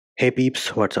Hey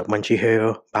peeps, what's up? Munchie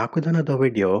here, back with another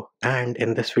video. And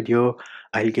in this video,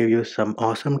 I'll give you some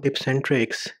awesome tips and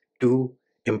tricks to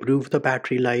improve the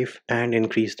battery life and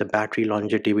increase the battery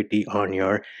longevity on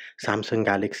your Samsung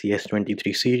Galaxy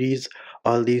S23 series.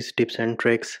 All these tips and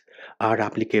tricks are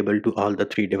applicable to all the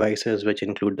three devices, which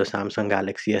include the Samsung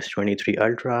Galaxy S23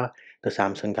 Ultra, the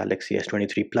Samsung Galaxy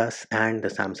S23 Plus, and the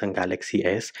Samsung Galaxy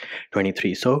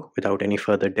S23. So, without any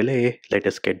further delay, let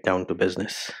us get down to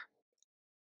business.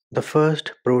 The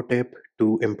first pro tip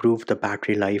to improve the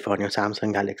battery life on your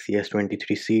Samsung Galaxy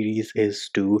S23 series is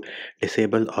to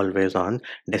disable always on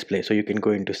display. So you can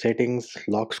go into settings,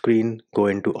 lock screen, go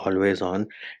into always on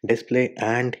display,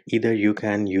 and either you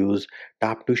can use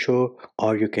tap to show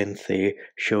or you can say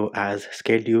show as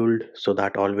scheduled, so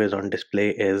that always on display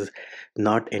is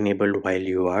not enabled while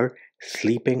you are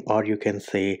sleeping, or you can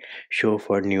say show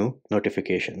for new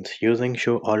notifications. Using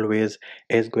show always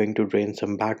is going to drain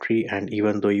some battery, and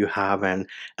even though you have an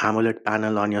AMOLED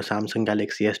panel on your Samsung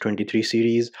Galaxy S23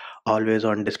 series, always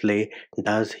on display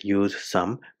does use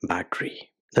some battery.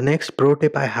 The next pro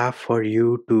tip I have for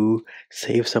you to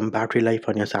save some battery life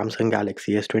on your Samsung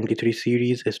Galaxy S23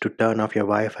 series is to turn off your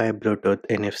Wi-Fi, Bluetooth,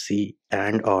 NFC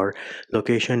and or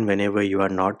location whenever you are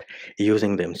not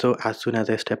using them. So as soon as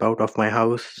I step out of my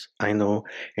house, I know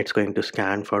it's going to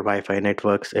scan for Wi-Fi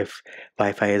networks if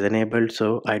Wi-Fi is enabled,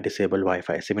 so I disable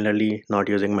Wi-Fi. Similarly, not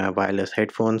using my wireless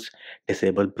headphones,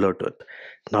 disable Bluetooth.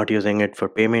 Not using it for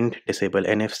payment, disable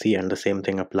NFC, and the same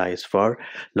thing applies for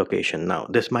location. Now,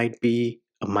 this might be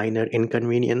a minor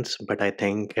inconvenience, but I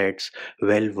think it's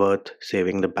well worth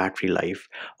saving the battery life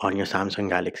on your Samsung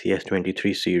Galaxy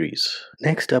S23 series.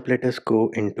 Next up, let us go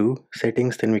into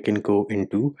settings, then we can go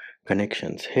into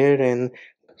connections. Herein,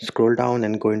 scroll down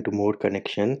and go into more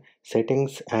connection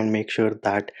settings and make sure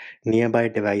that nearby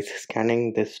device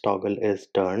scanning, this toggle is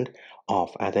turned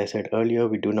off. As I said earlier,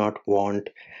 we do not want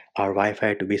our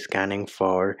Wi-Fi to be scanning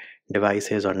for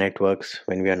devices or networks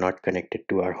when we are not connected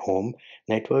to our home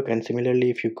network. And similarly,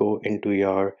 if you go into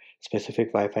your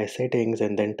specific Wi-Fi settings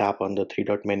and then tap on the three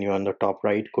dot menu on the top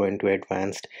right, go into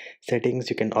advanced settings,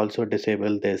 you can also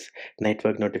disable this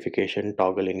network notification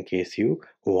toggle in case you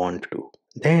want to.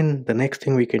 Then the next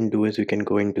thing we can do is we can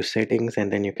go into settings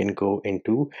and then you can go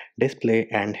into display,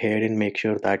 and herein make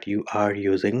sure that you are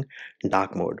using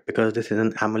dark mode, because this is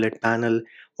an AMOLED panel.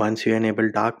 Once you enable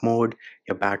dark mode,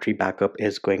 your battery backup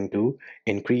is going to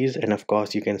increase, and of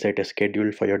course you can set a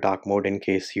schedule for your dark mode in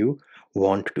case you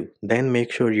want to. Then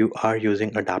make sure you are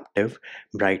using adaptive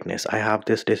brightness. I have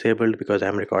this disabled because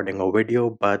I'm recording a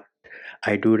video, but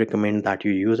I do recommend that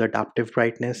you use adaptive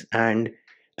brightness. And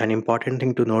an important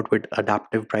thing to note with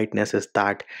adaptive brightness is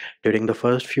that during the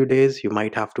first few days you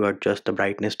might have to adjust the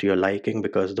brightness to your liking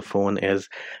because the phone is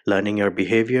learning your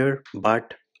behavior,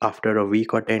 but after a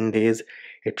week or 10 days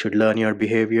it should learn your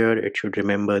behavior, it should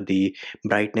remember the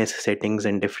brightness settings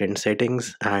in different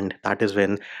settings, and that is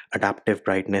when adaptive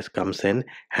brightness comes in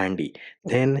handy.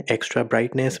 Then extra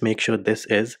brightness, make sure this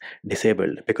is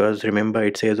disabled, because remember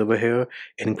it says over here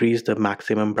increase the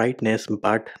maximum brightness,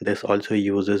 but this also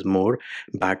uses more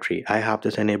battery. I have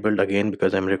this enabled again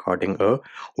because I'm recording a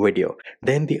video.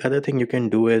 Then the other thing you can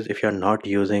do is, if you're not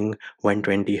using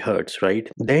 120 hertz, right,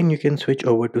 then you can switch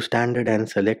over to standard and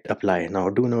select apply. Now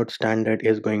do note standard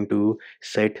is going to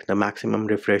set the maximum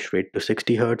refresh rate to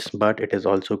 60 hertz, but it is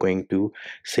also going to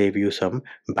save you some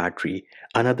battery.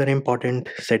 Another important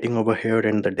setting over here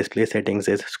in the display settings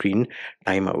is screen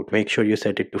timeout. Make sure you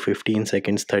set it to 15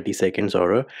 seconds, 30 seconds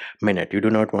or a minute. You do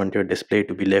not want your display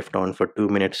to be left on for 2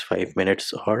 minutes, 5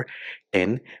 minutes or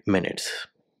 10 minutes.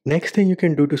 Next thing you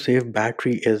can do to save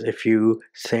battery is, if you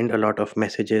send a lot of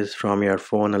messages from your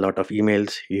phone, a lot of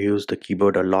emails, you use the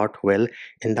keyboard a lot, well,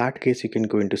 in that case you can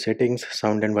go into settings,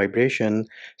 sound and vibration,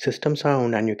 system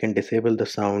sound, and you can disable the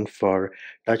sound for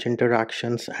touch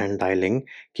interactions and dialing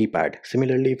keypad.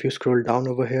 Similarly, if you scroll down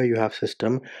over here, you have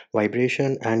system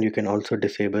vibration, and you can also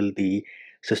disable the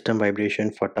system vibration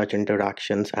for touch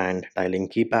interactions and dialing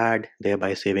keypad,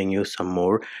 thereby saving you some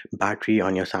more battery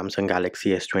on your Samsung Galaxy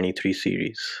S23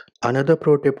 series. Another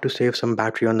pro tip to save some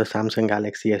battery on the Samsung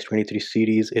Galaxy S23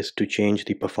 series is to change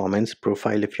the performance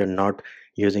profile if you're not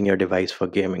using your device for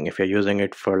gaming. If you're using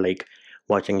it for like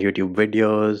watching YouTube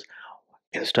videos,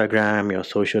 Instagram, your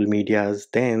social medias,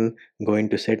 then go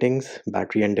into settings,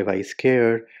 battery and device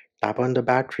care, tap on the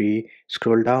battery,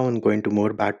 scroll down, go into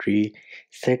more battery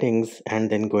settings, and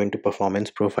then go into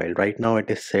performance profile. Right now it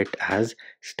is set as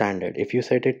standard. If you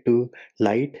set it to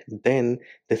light, then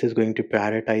this is going to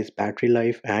prioritize battery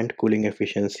life and cooling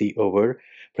efficiency over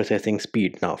processing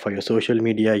speed. Now for your social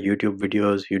media, YouTube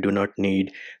videos, you do not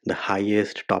need the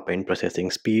highest top-end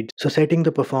processing speed. So setting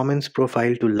the performance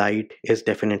profile to light is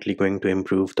definitely going to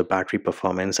improve the battery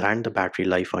performance and the battery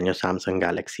life on your Samsung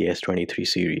Galaxy S23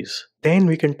 series. Then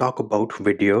we can talk about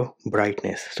video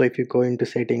brightness. So if you go into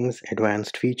settings,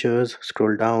 advanced features,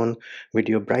 scroll down,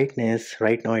 video brightness,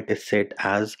 right now it is set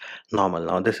as normal.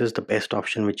 Now this is the best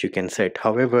option which you can set.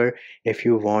 However, if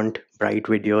you want bright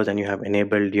videos and you have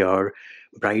enabled your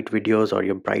bright videos or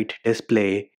your bright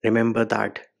display, remember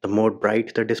that the more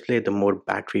bright the display, the more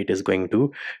battery it is going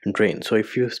to drain. So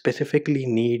if you specifically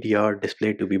need your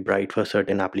display to be bright for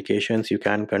certain applications, you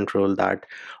can control that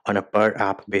on a per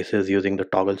app basis using the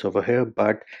toggles over here,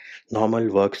 but normal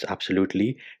works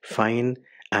absolutely fine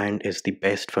and is the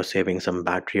best for saving some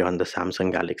battery on the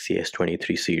Samsung Galaxy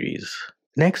S23 series.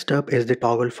 Next up is the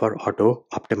toggle for auto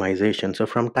optimization. So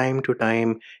from time to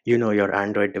time, your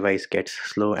Android device gets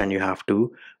slow and you have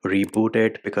to reboot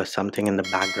it because something in the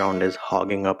background is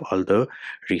hogging up all the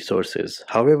resources.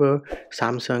 However,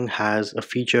 Samsung has a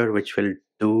feature which will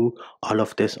do all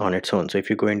of this on its own. So if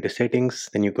you go into settings,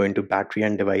 then you go into battery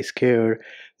and device care,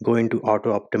 go into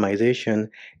auto optimization,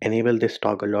 enable this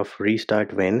toggle of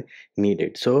restart when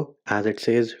needed. So as it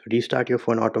says, restart your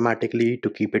phone automatically to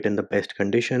keep it in the best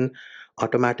condition.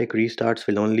 Automatic restarts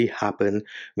will only happen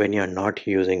when you're not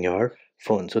using your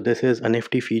phone. So this is a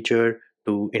nifty feature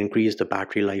to increase the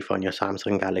battery life on your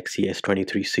Samsung Galaxy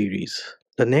S23 series.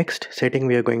 The next setting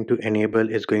we are going to enable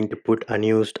is going to put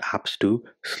unused apps to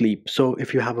sleep. So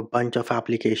if you have a bunch of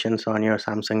applications on your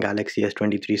Samsung Galaxy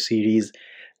S23 series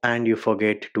and you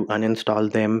forget to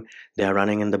uninstall them, they are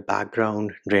running in the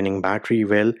background, draining battery,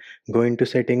 well, go into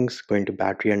settings, go into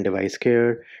battery and device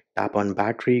care, tap on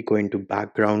battery, go into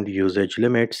background usage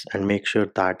limits and make sure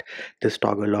that this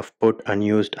toggle of put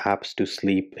unused apps to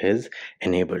sleep is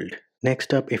enabled.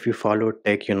 Next up, if you follow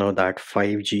tech, you know that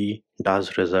 5G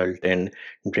does result in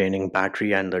draining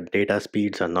battery and the data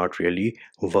speeds are not really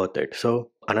worth it.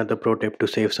 So another pro tip to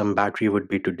save some battery would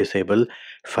be to disable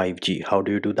 5G. How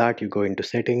do you do that? You go into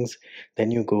settings,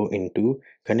 then you go into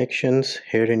connections.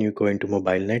 Herein you go into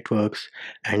mobile networks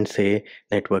and say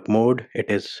network mode.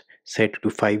 It is set to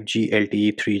 5G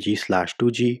LTE 3G slash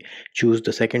 2G. Choose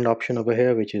the second option over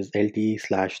here, which is LTE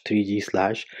slash 3G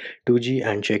slash 2G,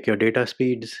 and check your data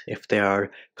speeds. If they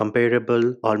are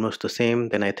comparable, almost the same,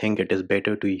 then I think it is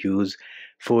better to use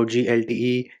 4G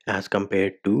LTE as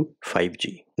compared to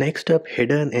 5G. Next up,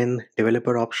 hidden in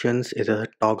developer options is a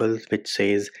toggle which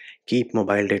says keep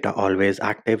mobile data always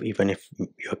active even if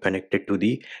you're connected to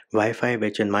the Wi-Fi,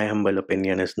 which in my humble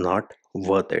opinion is not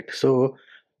worth it. So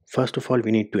first of all,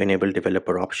 we need to enable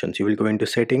developer options. You will go into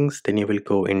settings, then you will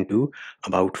go into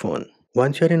about phone.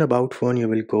 Once you're in about phone, you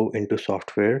will go into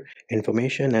software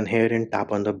information and herein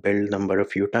tap on the build number a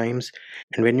few times.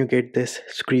 And when you get this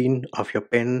screen of your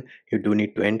pen, you do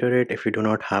need to enter it. If you do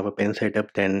not have a pen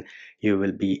setup, then you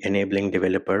will be enabling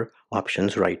developer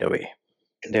options right away.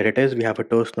 And there it is. We have a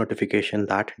toast notification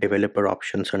that developer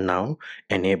options are now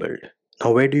enabled.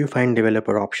 Now, where do you find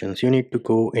developer options? You need to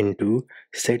go into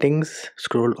settings,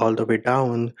 scroll all the way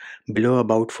down. Below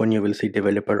about phone, you will see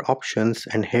developer options,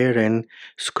 and herein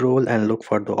scroll and look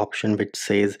for the option which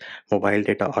says mobile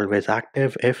data always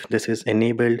active. If this is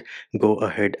enabled, go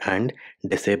ahead and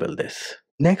disable this.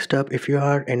 Next up, if you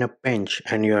are in a pinch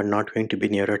and you are not going to be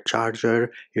near a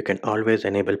charger, you can always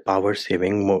enable power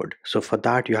saving mode. So for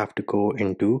that, you have to go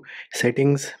into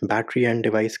settings, battery and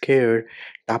device care,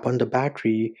 tap on the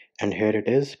battery, and here it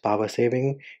is, power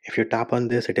saving. If you tap on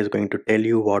this, it is going to tell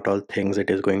you what all things it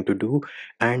is going to do,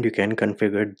 and you can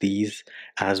configure these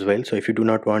as well. So if you do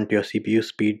not want your CPU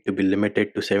speed to be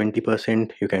limited to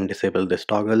 70%, you can disable this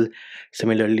toggle.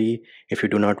 Similarly, if you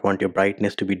do not want your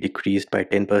brightness to be decreased by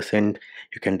 10%,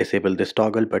 you can disable this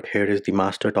toggle, but here is the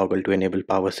master toggle to enable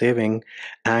power saving.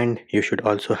 And you should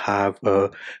also have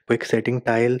a quick setting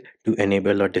tile to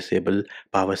enable or disable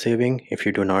power saving. If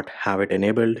you do not have it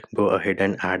enabled, go ahead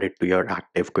and add it to your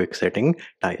active quick setting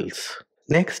tiles.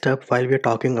 Next up, while we're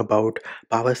talking about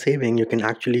power saving, you can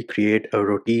actually create a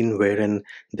routine wherein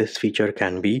this feature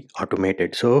can be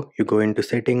automated. So you go into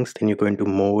settings, then you go into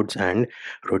modes and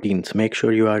routines. Make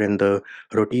sure you are in the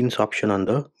routines option on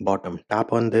the bottom.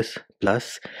 Tap on this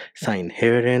plus sign.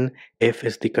 Herein, if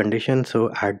is the condition,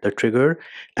 so add the trigger,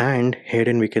 and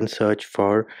herein we can search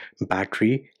for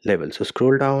battery level. So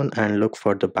scroll down and look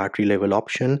for the battery level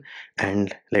option,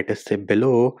 and let us say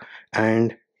below,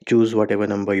 and choose whatever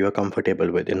number you are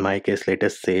comfortable with. In my case, let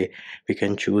us say we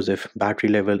can choose if battery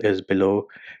level is below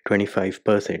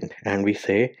 25%, and we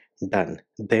say done.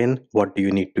 Then what do you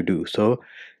need to do? So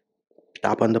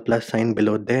tap on the plus sign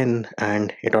below then,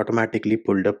 and it automatically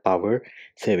pulled up power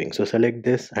saving. So select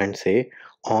this and say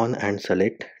on and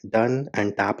select done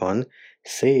and tap on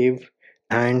save,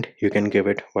 and you can give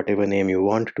it whatever name you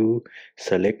want to.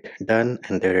 Select done,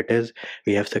 and there it is.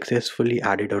 We have successfully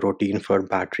added a routine for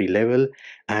battery level,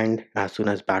 and as soon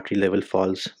as battery level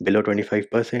falls below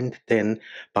 25%, then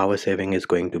power saving is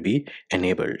going to be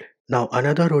enabled. Now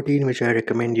another routine which I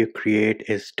recommend you create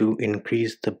is to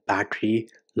increase the battery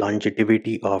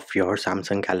longevity of your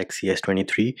Samsung Galaxy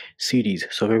S23 series.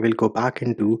 So we will go back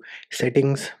into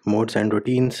settings, modes and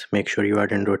routines. Make sure you are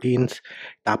in routines,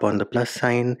 tap on the plus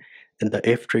sign. In the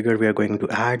if trigger we are going to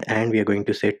add, and we are going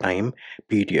to say time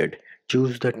period.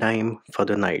 Choose the time for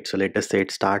the night. So let us say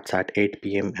it starts at 8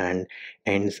 p.m. and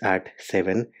ends at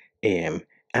 7 a.m.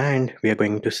 And we are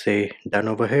going to say done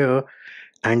over here,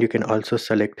 and you can also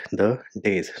select the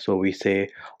days. So we say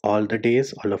all the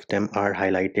days, all of them are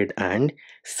highlighted and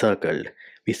circled.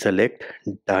 We select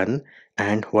done,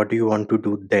 and what do you want to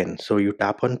do then? So you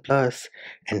tap on plus,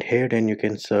 and here then you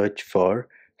can search for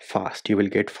fast. You will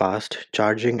get fast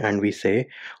charging, and we say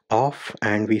off,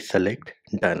 and we select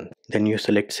done. Then you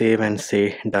select save and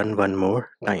say done one more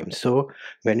time. So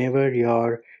whenever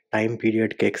your time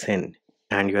period kicks in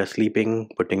and you are sleeping,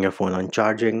 putting your phone on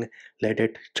charging, let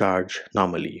it charge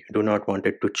normally. You do not want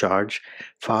it to charge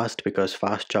fast, because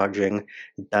fast charging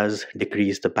does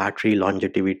decrease the battery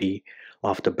longevity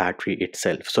of the battery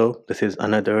itself. So this is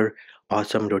another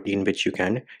awesome routine which you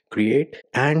can create.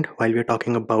 And while we're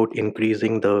talking about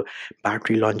increasing the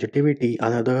battery longevity,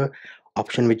 another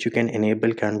option which you can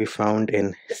enable can be found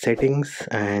in settings,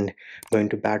 and going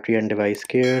to battery and device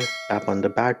care, tap on the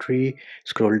battery,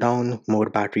 scroll down, more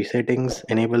battery settings,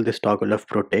 enable this toggle of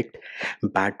protect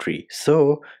battery.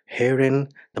 So herein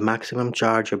the maximum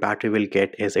charge your battery will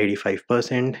get is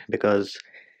 85%, because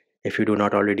if you do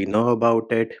not already know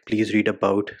about it, please read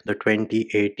about the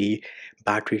 2080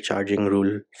 battery charging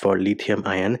rule for lithium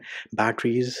ion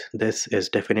batteries. This is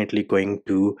definitely going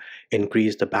to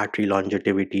increase the battery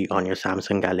longevity on your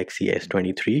Samsung Galaxy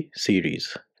S23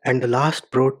 series. And the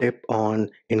last pro tip on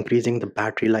increasing the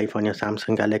battery life on your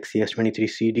Samsung Galaxy S23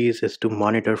 series is to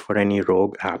monitor for any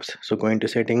rogue apps. So go into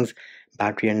settings,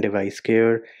 battery and device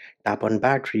care, tap on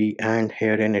battery, and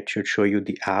herein it should show you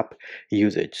the app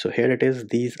usage. So here it is.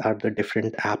 These are the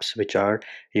different apps which are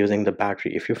using the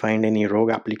battery. If you find any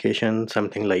rogue application,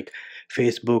 something like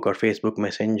Facebook or Facebook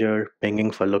Messenger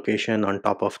pinging for location on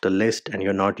top of the list, and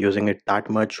you're not using it that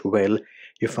much, well,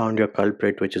 you found your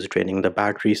culprit which is draining the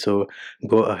battery. So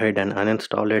go ahead and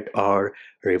uninstall it or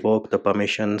revoke the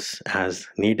permissions as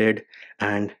needed.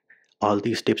 And all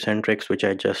these tips and tricks which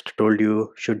I just told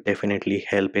you should definitely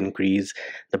help increase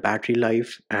the battery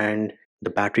life and the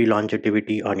battery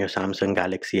longevity on your Samsung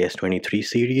Galaxy S23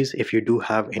 series. If you do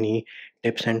have any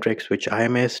tips and tricks which I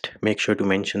missed, make sure to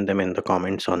mention them in the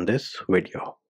comments on this video.